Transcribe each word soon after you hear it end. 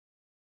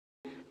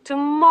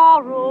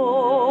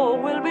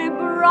tomorrow will be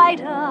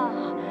brighter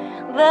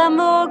than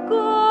the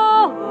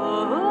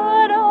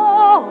good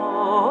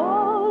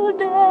old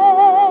days.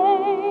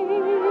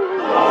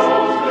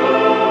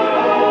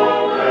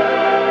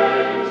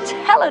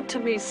 Tell it to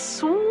me,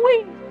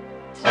 sweet.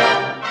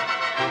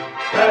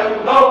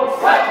 Hello,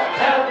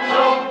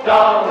 hello,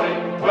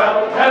 darling.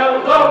 Well,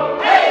 hello,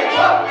 hey,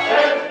 look,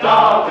 there's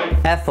darling.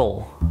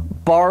 Ethel,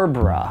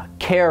 Barbara,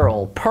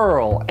 Carol,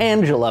 Pearl,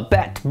 Angela,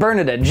 Bet,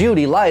 Bernadette,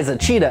 Judy, Liza,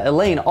 Cheetah,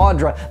 Elaine,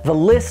 Audra. The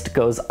list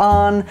goes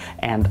on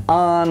and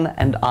on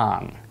and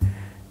on.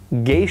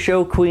 Gay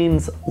show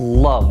queens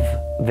love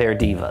their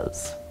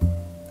divas.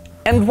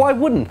 And why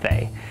wouldn't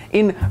they?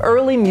 In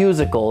early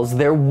musicals,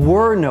 there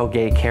were no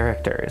gay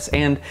characters,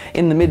 and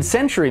in the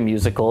mid-century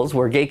musicals,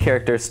 where gay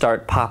characters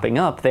start popping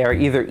up, they are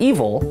either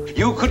evil...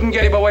 You couldn't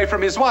get him away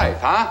from his wife,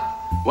 huh?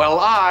 Well,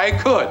 I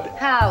could.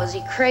 How? Is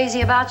he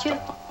crazy about you?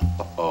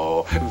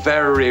 Oh,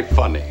 very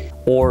funny.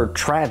 ...or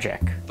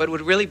tragic. But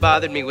what really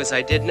bothered me was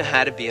I didn't know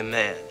how to be a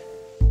man.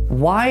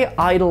 Why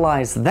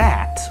idolize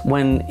that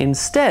when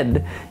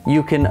instead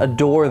you can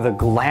adore the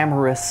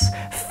glamorous,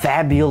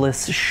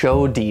 fabulous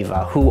show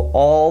diva who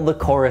all the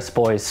chorus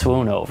boys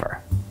swoon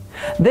over?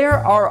 There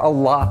are a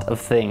lot of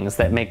things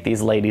that make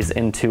these ladies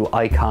into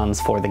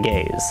icons for the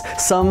gays.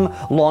 Some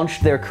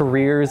launched their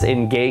careers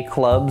in gay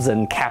clubs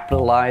and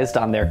capitalized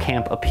on their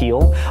camp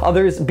appeal.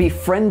 Others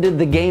befriended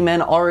the gay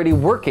men already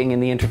working in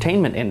the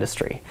entertainment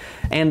industry.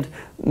 And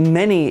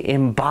many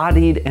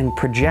embodied and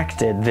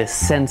projected this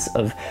sense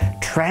of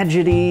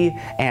tragedy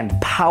and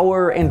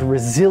power and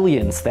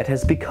resilience that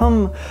has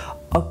become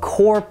a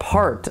core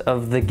part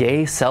of the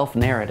gay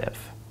self-narrative.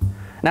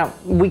 Now,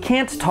 we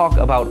can't talk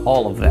about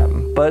all of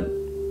them, but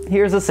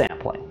here's a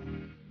sampling.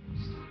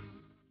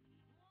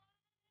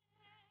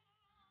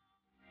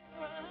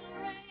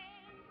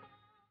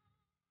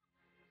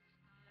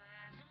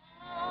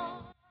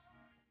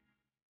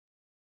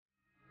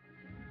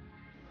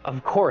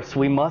 Of course,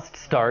 we must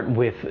start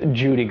with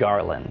Judy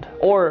Garland,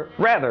 or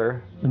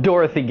rather,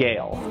 Dorothy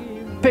Gale.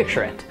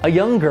 Picture it, a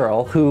young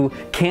girl who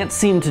can't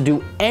seem to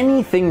do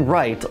anything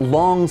right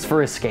longs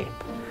for escape.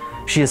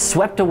 She is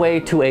swept away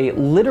to a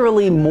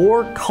literally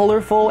more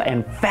colorful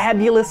and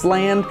fabulous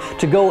land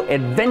to go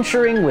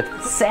adventuring with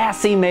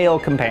sassy male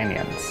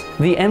companions.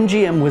 The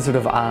MGM Wizard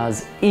of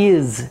Oz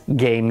is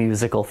gay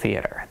musical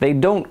theater. They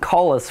don't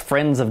call us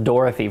Friends of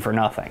Dorothy for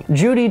nothing.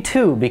 Judy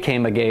too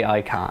became a gay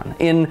icon.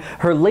 In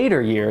her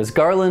later years,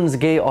 Garland's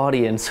gay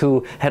audience,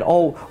 who had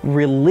all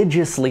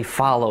religiously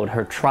followed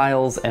her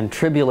trials and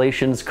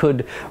tribulations,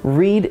 could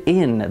read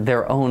in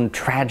their own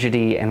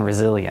tragedy and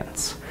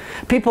resilience.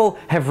 People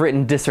have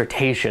written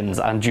dissertations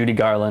on Judy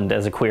Garland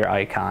as a queer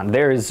icon.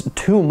 There is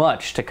too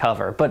much to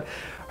cover, but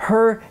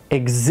her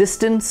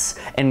existence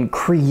and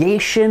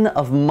creation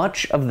of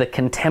much of the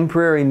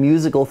contemporary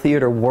musical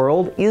theater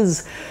world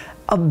is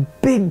a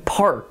big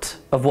part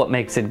of what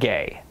makes it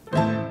gay.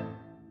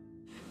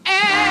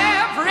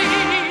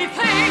 Everything's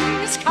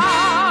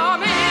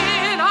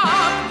coming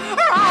up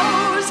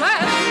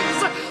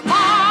roses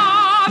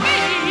for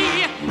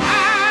me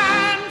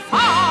and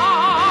for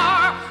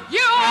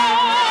you.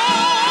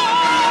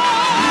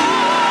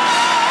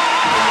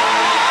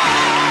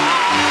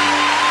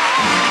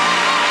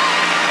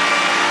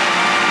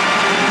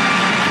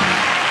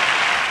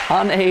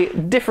 On a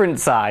different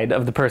side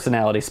of the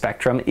personality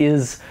spectrum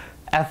is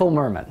Ethel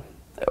Merman.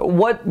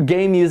 What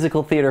gay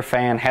musical theater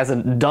fan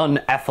hasn't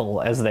done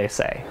Ethel, as they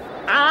say?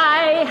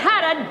 I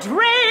had a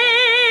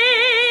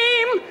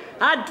dream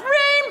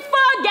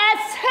for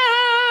guess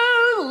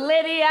who,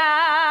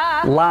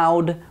 Lydia?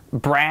 Loud,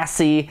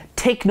 brassy,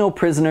 take no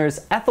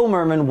prisoners, Ethel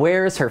Merman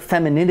wears her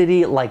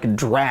femininity like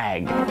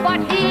drag.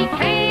 But he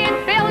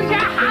can't build your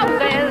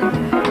houses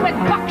with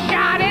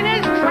buckshot in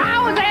his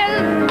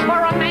trousers. For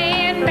a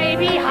man may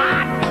be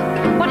hot,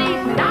 but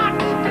he's not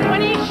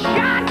when he's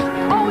shot.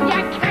 Oh,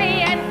 you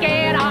can't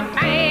get a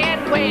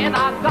man with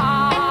a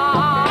gun.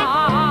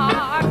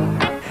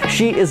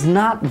 She is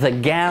not the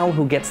gal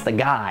who gets the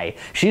guy.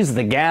 She's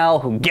the gal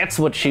who gets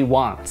what she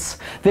wants.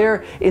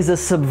 There is a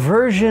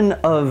subversion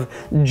of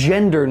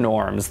gender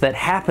norms that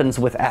happens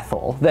with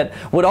Ethel that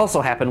would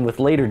also happen with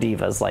later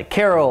divas like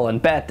Carol and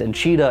Bet and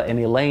Cheetah and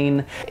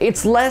Elaine.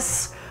 It's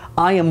less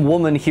I am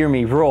woman, hear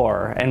me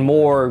roar, and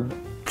more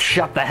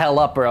shut the hell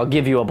up or I'll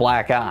give you a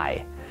black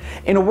eye.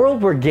 In a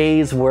world where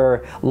gays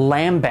were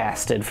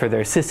lambasted for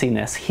their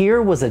sissiness,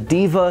 here was a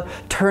diva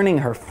turning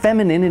her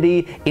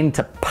femininity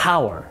into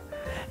power.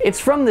 It's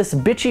from this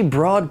bitchy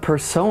broad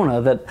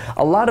persona that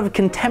a lot of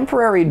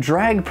contemporary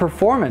drag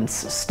performance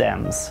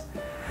stems.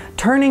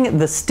 Turning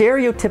the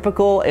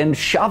stereotypical and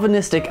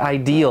chauvinistic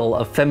ideal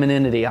of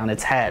femininity on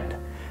its head.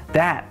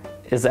 That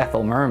is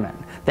Ethel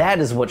Merman. That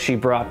is what she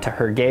brought to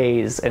her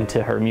gays and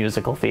to her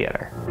musical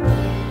theater.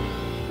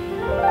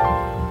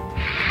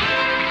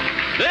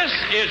 This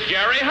is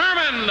Jerry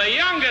Herman, the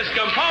youngest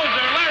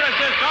composer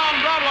lyricist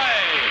on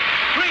Broadway,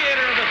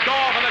 creator of the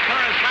score for the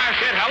current smash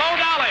hit Hello,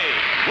 Dolly,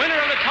 winner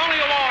of the Tony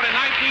Award in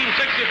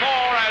 1964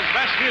 as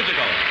Best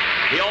Musical.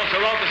 He also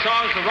wrote the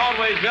songs for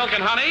Broadway's Milk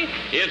and Honey.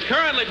 He is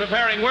currently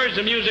preparing words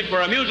and music for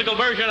a musical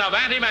version of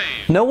Auntie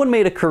Mame. No one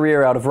made a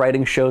career out of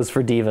writing shows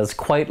for divas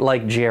quite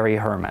like Jerry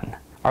Herman.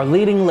 Our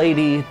leading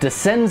lady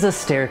descends a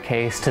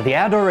staircase to the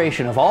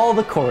adoration of all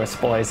the chorus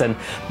boys and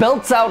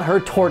belts out her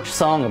torch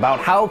song about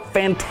how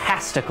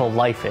fantastical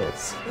life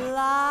is.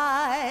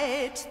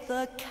 Light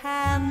the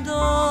candles,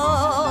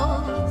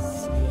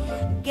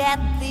 get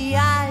the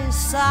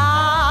ice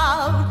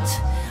out,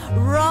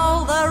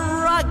 roll the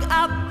rug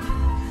up,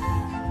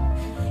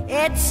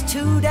 it's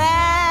today.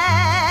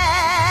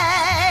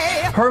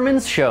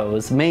 Herman's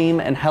shows, Mame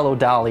and Hello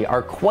Dolly,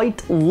 are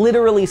quite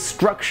literally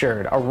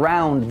structured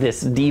around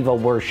this diva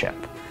worship.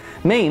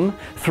 Mame,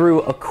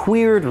 through a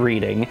queered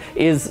reading,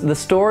 is the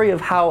story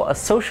of how a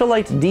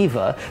socialite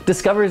diva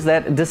discovers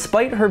that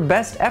despite her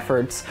best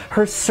efforts,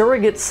 her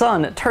surrogate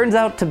son turns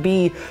out to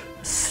be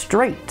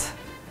straight.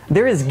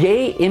 There is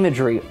gay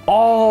imagery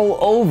all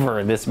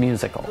over this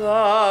musical.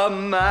 The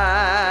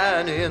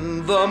man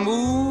in the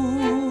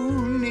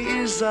moon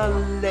is a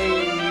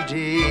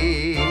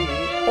lady.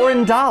 Or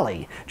in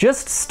Dolly,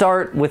 just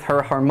start with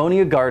her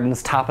Harmonia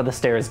Gardens top of the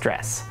stairs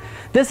dress.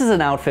 This is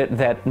an outfit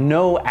that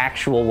no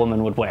actual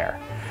woman would wear.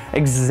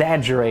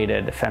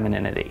 Exaggerated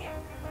femininity.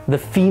 The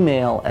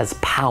female as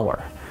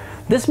power.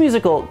 This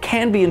musical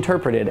can be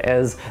interpreted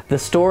as the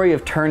story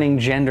of turning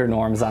gender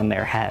norms on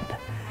their head.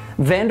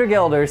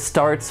 Vandergelder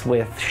starts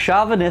with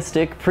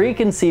chauvinistic,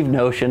 preconceived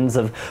notions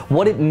of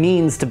what it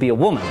means to be a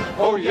woman.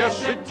 Oh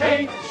yes, it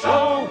takes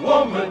a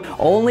woman.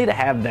 Only to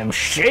have them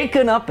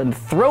shaken up and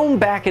thrown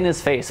back in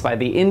his face by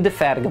the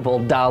indefatigable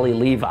Dolly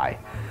Levi.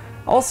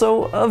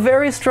 Also, a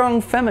very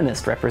strong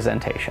feminist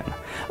representation.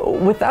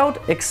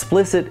 Without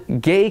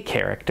explicit gay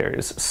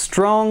characters,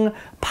 strong,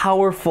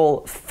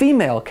 powerful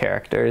female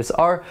characters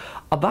are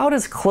about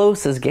as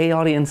close as gay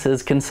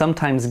audiences can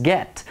sometimes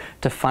get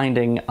to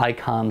finding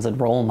icons and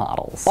role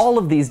models. All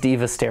of these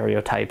diva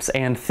stereotypes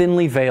and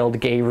thinly veiled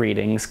gay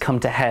readings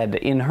come to head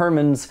in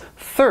Herman's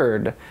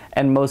third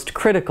and most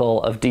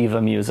critical of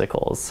diva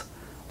musicals,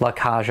 La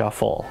Cage aux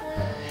Folles.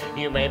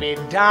 You may be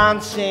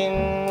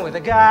dancing with a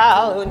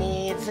girl who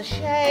needs a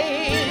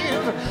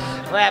shave,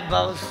 where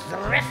both the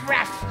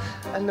riff-raff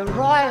and the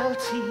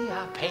royalty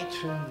are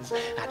patrons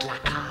at La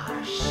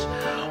Cage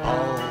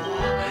aux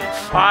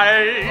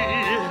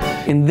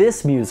Folles. In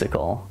this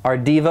musical, our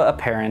diva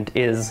apparent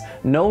is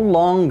no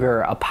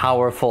longer a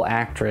powerful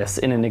actress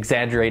in an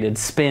exaggerated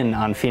spin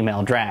on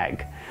female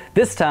drag.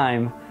 This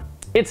time,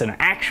 it's an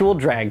actual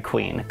drag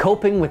queen,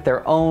 coping with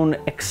their own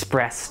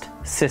expressed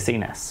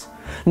sissiness.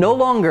 No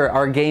longer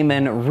are gay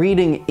men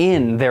reading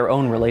in their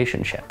own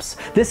relationships.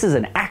 This is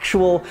an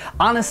actual,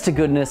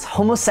 honest-to-goodness,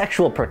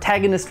 homosexual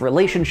protagonist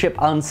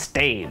relationship on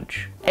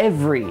stage.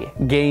 Every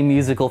gay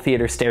musical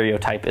theater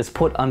stereotype is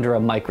put under a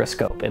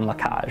microscope in La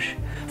Cage.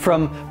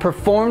 From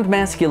performed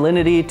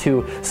masculinity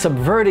to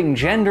subverting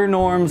gender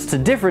norms to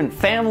different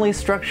family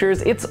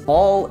structures, it's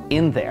all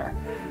in there.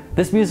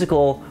 This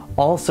musical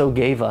also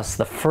gave us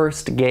the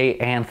first gay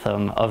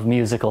anthem of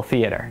musical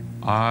theater.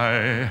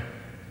 I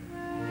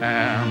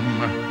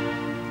am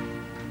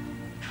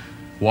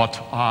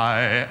what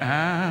I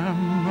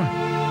am.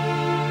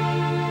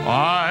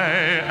 I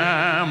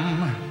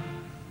am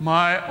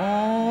my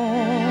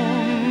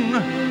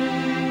own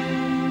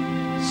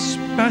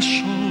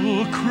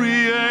special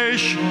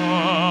creation.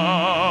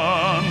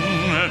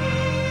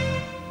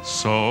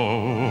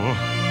 So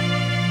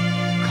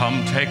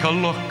come take a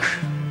look.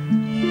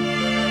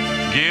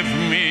 Give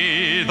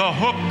me the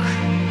hook.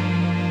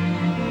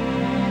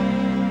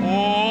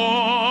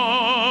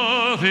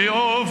 Or the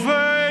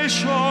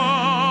ovation.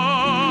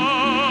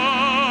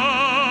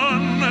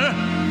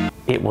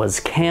 It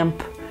was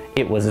camp,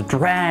 it was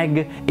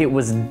drag, it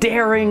was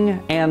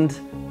daring, and,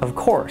 of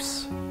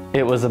course,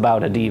 it was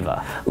about a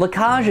diva. La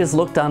Cage is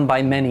looked on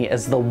by many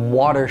as the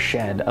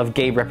watershed of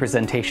gay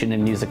representation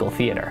in musical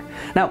theater.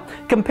 Now,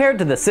 compared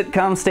to the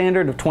sitcom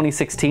standard of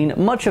 2016,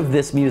 much of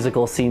this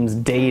musical seems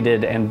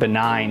dated and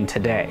benign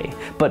today.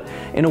 But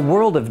in a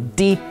world of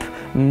deep,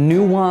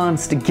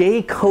 nuanced,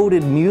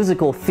 gay-coded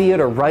musical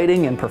theater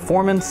writing and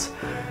performance,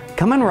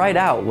 coming right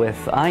out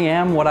with I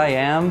Am What I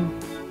Am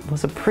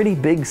was a pretty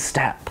big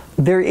step.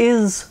 There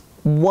is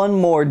one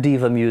more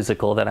diva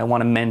musical that I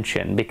want to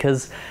mention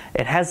because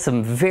it has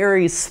some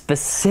very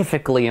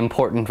specifically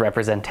important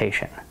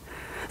representation.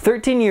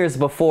 13 years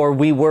before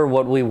We Were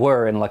What We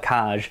Were in La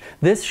Cage,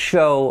 this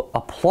show,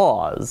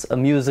 Applause, a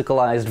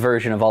musicalized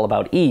version of All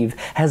About Eve,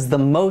 has the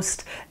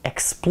most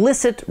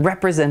explicit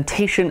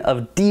representation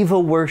of diva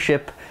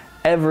worship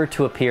ever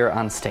to appear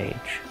on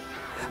stage.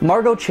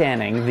 Margot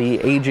Channing, the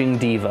aging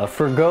diva,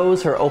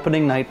 forgoes her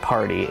opening night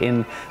party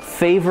in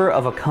favor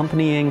of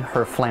accompanying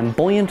her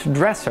flamboyant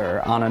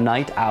dresser on a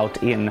night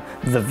out in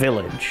the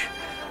village.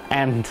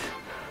 And,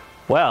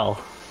 well...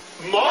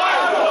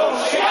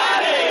 Margot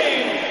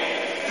Channing!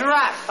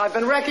 Drat, I've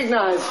been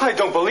recognized. I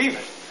don't believe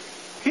it.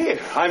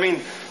 Here, I mean,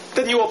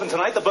 didn't you open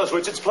tonight, the Buzz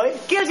Richards play?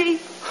 Guilty.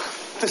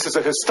 This is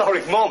a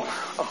historic moment.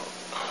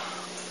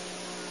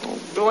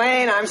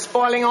 Dwayne, I'm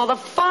spoiling all the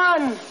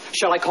fun.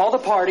 Shall I call the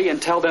party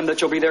and tell them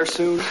that you'll be there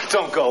soon?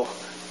 Don't go.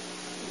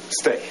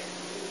 Stay.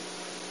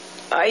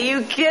 Are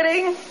you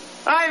kidding?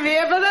 I'm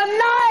here for the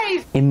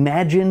night!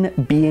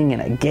 Imagine being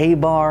in a gay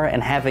bar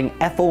and having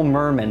Ethel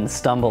Merman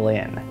stumble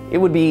in. It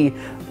would be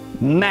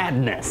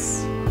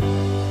madness.